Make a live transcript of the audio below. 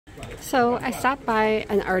So I stopped by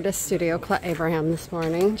an artist studio, Clint Abraham, this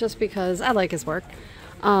morning just because I like his work.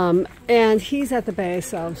 And he's at the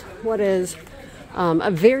base of what is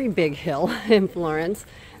a very big hill in Florence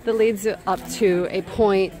that leads up to a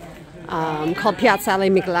point called Piazza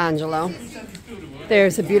Michelangelo.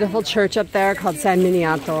 There's a beautiful church up there called San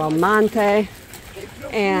Miniato al Monte,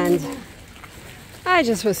 and I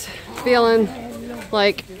just was feeling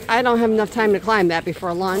like I don't have enough time to climb that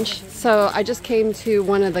before lunch, so I just came to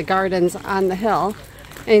one of the gardens on the hill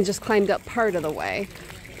and just climbed up part of the way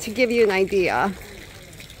to give you an idea.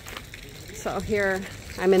 So here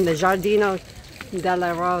I'm in the Giardino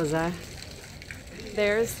delle Rose.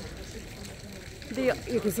 There's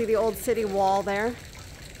you can see the old city wall there,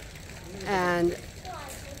 and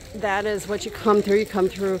that is what you come through. You come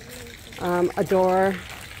through a door.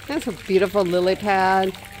 There's a beautiful lily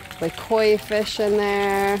pad with koi fish in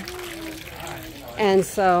there, and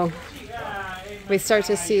so we start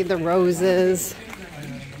to see the roses,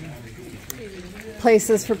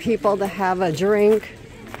 places for people to have a drink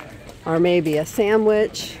or maybe a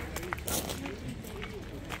sandwich.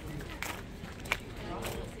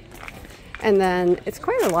 And then it's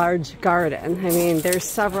quite a large garden. I mean, there's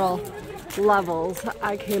several levels.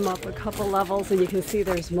 I came up a couple levels, and you can see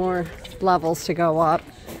there's more levels to go up,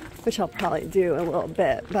 which I'll probably do a little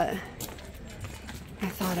bit, but I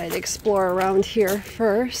thought I'd explore around here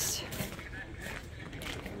first.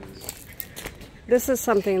 This is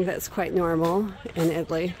something that's quite normal in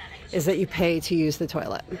Italy, is that you pay to use the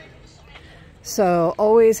toilet. So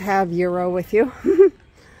always have euro with you.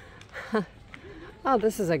 Oh,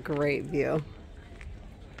 this is a great view.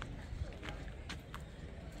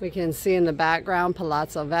 We can see in the background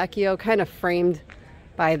Palazzo Vecchio, kind of framed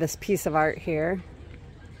by this piece of art here.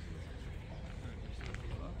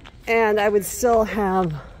 And I would still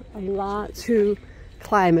have a lot to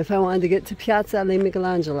climb if I wanted to get to Piazza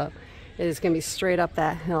Michelangelo. It is going to be straight up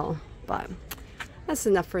that hill, but that's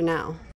enough for now.